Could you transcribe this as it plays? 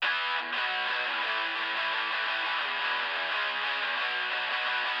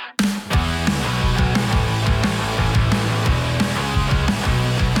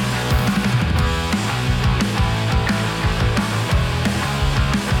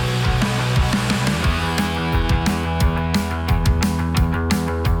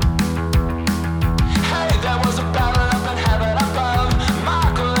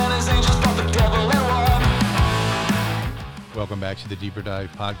Deeper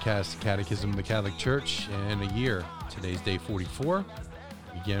Dive podcast, Catechism of the Catholic Church in a year. Today's day 44.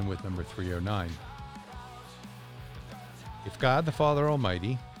 We begin with number 309. If God the Father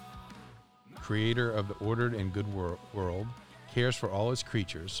Almighty, creator of the ordered and good world, cares for all his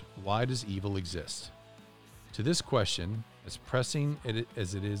creatures, why does evil exist? To this question, as pressing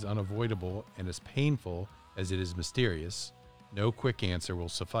as it is unavoidable and as painful as it is mysterious, no quick answer will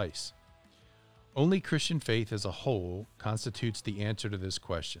suffice. Only Christian faith as a whole constitutes the answer to this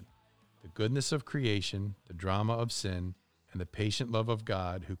question. The goodness of creation, the drama of sin, and the patient love of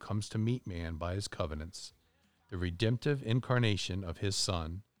God who comes to meet man by his covenants, the redemptive incarnation of his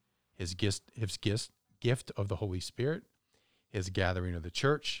Son, his gift of the Holy Spirit, his gathering of the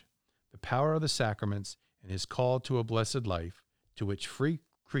church, the power of the sacraments, and his call to a blessed life to which free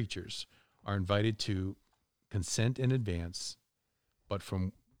creatures are invited to consent in advance, but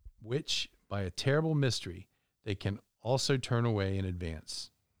from which, by a terrible mystery, they can also turn away in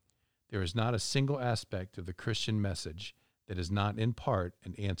advance. There is not a single aspect of the Christian message that is not in part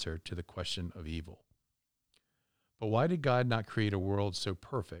an answer to the question of evil. But why did God not create a world so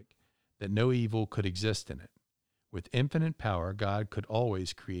perfect that no evil could exist in it? With infinite power, God could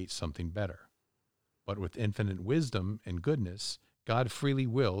always create something better. But with infinite wisdom and goodness, God freely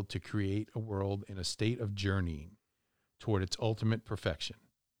willed to create a world in a state of journeying toward its ultimate perfection.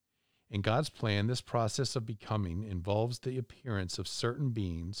 In God's plan, this process of becoming involves the appearance of certain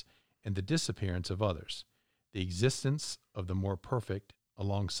beings and the disappearance of others, the existence of the more perfect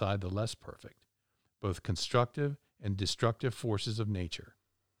alongside the less perfect, both constructive and destructive forces of nature.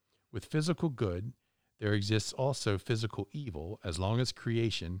 With physical good, there exists also physical evil as long as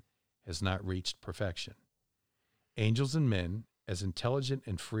creation has not reached perfection. Angels and men, as intelligent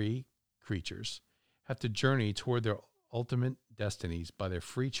and free creatures, have to journey toward their ultimate destinies by their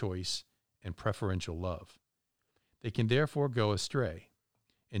free choice and preferential love. They can therefore go astray.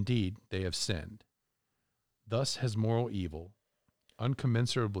 Indeed, they have sinned. Thus has moral evil,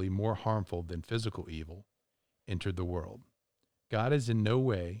 uncommensurably more harmful than physical evil, entered the world. God is in no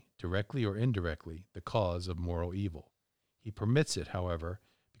way, directly or indirectly, the cause of moral evil. He permits it, however,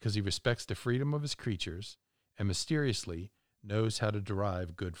 because he respects the freedom of his creatures and mysteriously knows how to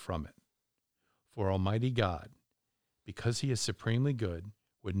derive good from it. For Almighty God, because he is supremely good,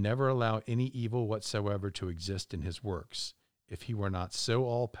 would never allow any evil whatsoever to exist in his works, if he were not so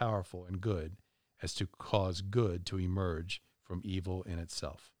all-powerful and good as to cause good to emerge from evil in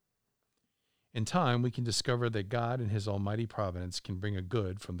itself. In time, we can discover that God in his almighty providence can bring a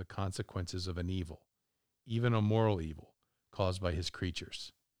good from the consequences of an evil, even a moral evil, caused by his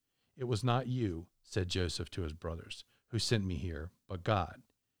creatures. It was not you, said Joseph to his brothers, who sent me here, but God.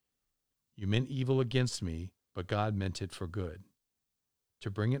 You meant evil against me, but God meant it for good,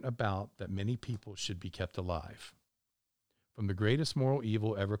 to bring it about that many people should be kept alive. From the greatest moral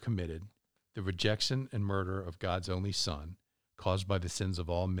evil ever committed, the rejection and murder of God's only Son, caused by the sins of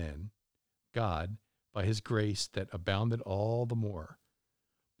all men, God, by his grace that abounded all the more,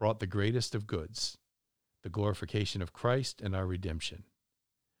 brought the greatest of goods, the glorification of Christ and our redemption.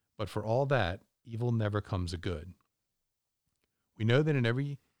 But for all that, evil never comes a good. We know that in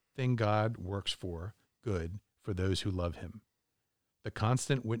everything God works for good for those who love him. The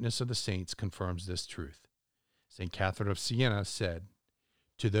constant witness of the saints confirms this truth. St. Catherine of Siena said,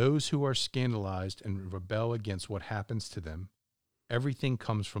 "To those who are scandalized and rebel against what happens to them, everything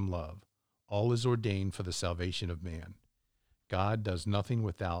comes from love. All is ordained for the salvation of man. God does nothing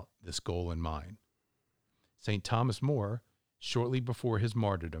without this goal in mind." St. Thomas More, shortly before his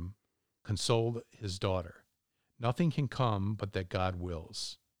martyrdom, consoled his daughter, "Nothing can come but that God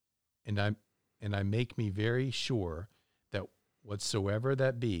wills. And I make me very sure that whatsoever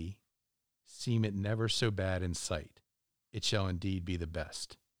that be, seem it never so bad in sight, it shall indeed be the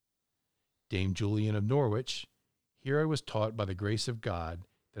best." Dame Julian of Norwich, "Here I was taught by the grace of God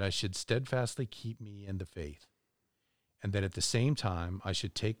that I should steadfastly keep me in the faith, and that at the same time I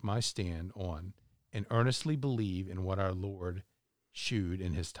should take my stand on and earnestly believe in what our Lord shewed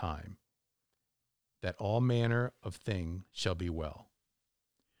in his time, that all manner of thing shall be well."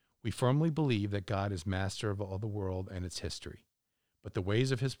 We firmly believe that God is master of all the world and its history, but the ways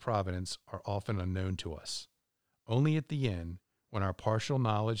of his providence are often unknown to us. Only at the end, when our partial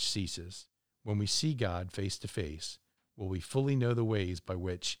knowledge ceases, when we see God face to face, will we fully know the ways by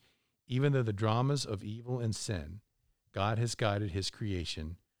which, even though the dramas of evil and sin, God has guided his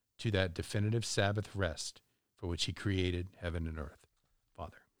creation to that definitive Sabbath rest for which he created heaven and earth.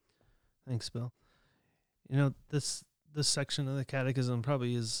 Father. Thanks, Bill. You know, this section of the Catechism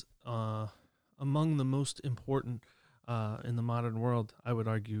probably is among the most important in the modern world, I would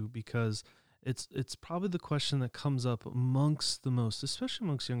argue, because It's probably the question that comes up amongst the most, especially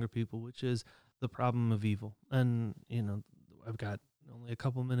amongst younger people, which is the problem of evil. And, I've got only a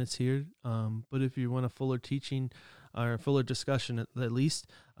couple minutes here, but if you want a fuller teaching or a fuller discussion, at least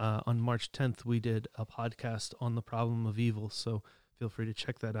on March 10th, we did a podcast on the problem of evil. So feel free to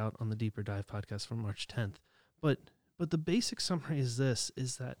check that out on the Deeper Dive podcast from March 10th. But the basic summary is this,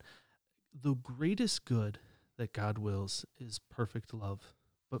 is that the greatest good that God wills is perfect love.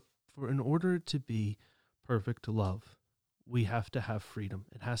 But in order to be perfect love, we have to have freedom.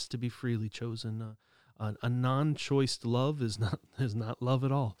 It has to be freely chosen. A non-choiced love is not love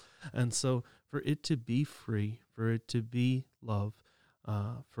at all. And so for it to be free, for it to be love,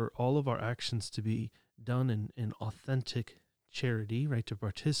 for all of our actions to be done in authentic charity, right, to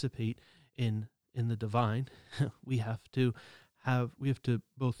participate in the divine, we have to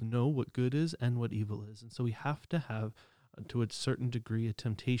both know what good is and what evil is. And so we have to have, to a certain degree, a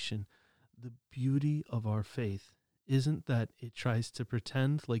temptation. The beauty of our faith isn't that it tries to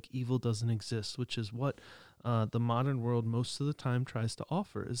pretend like evil doesn't exist, which is what the modern world most of the time tries to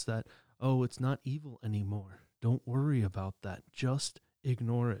offer, is that, oh, it's not evil anymore. Don't worry about that. Just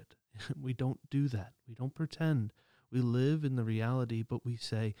ignore it. We don't do that. We don't pretend. We live in the reality, but we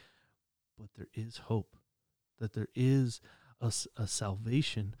say, but there is hope, that there is a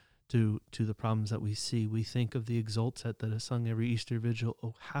salvation to the problems that we see. We think of the exultet that is sung every Easter Vigil,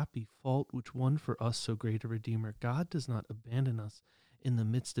 "O happy fault which won for us so great a Redeemer." God does not abandon us in the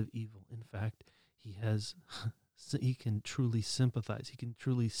midst of evil. In fact, he can truly sympathize. He can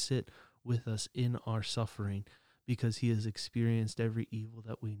truly sit with us in our suffering because he has experienced every evil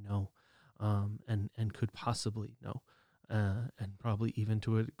that we know and could possibly know. And probably even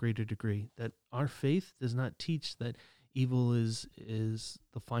to a greater degree, that our faith does not teach that evil is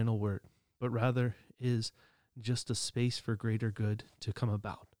the final word, but rather is just a space for greater good to come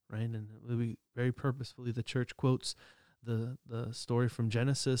about, right? And we very purposefully, the church quotes the story from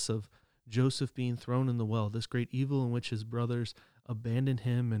Genesis of Joseph being thrown in the well, this great evil in which his brothers abandoned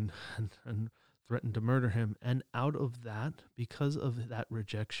him and threatened to murder him. And out of that, because of that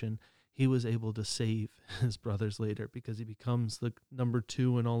rejection, he was able to save his brothers later, because he becomes the number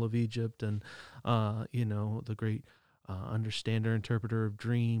 2 in all of Egypt, and the great understander, interpreter of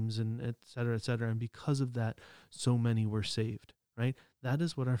dreams, and et cetera, et cetera. And because of that, so many were saved, right? That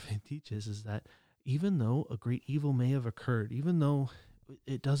is what our faith teaches, is that even though a great evil may have occurred, even though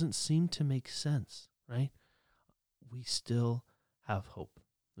it doesn't seem to make sense, right? We still have hope.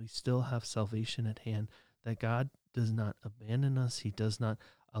 We still have salvation at hand, that God does not abandon us. He does not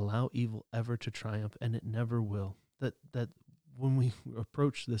allow evil ever to triumph, and it never will. That when we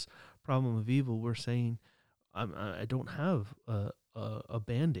approach this problem of evil, we're saying, I don't have a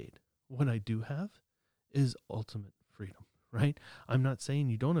Band-Aid. What I do have is ultimate freedom, right? I'm not saying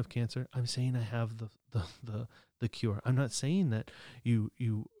you don't have cancer. I'm saying I have the cure. I'm not saying that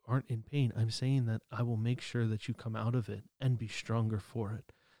you aren't in pain. I'm saying that I will make sure that you come out of it and be stronger for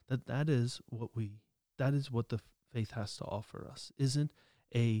it. That is what the faith has to offer us. Isn't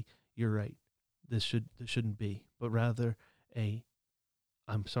you're right, this shouldn't be, but rather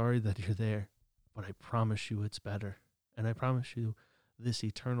I'm sorry that you're there, but I promise you it's better. And I promise you this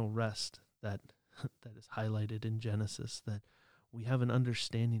eternal rest that is highlighted in Genesis, that we have an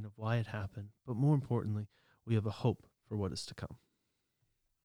understanding of why it happened, but more importantly, we have a hope for what is to come.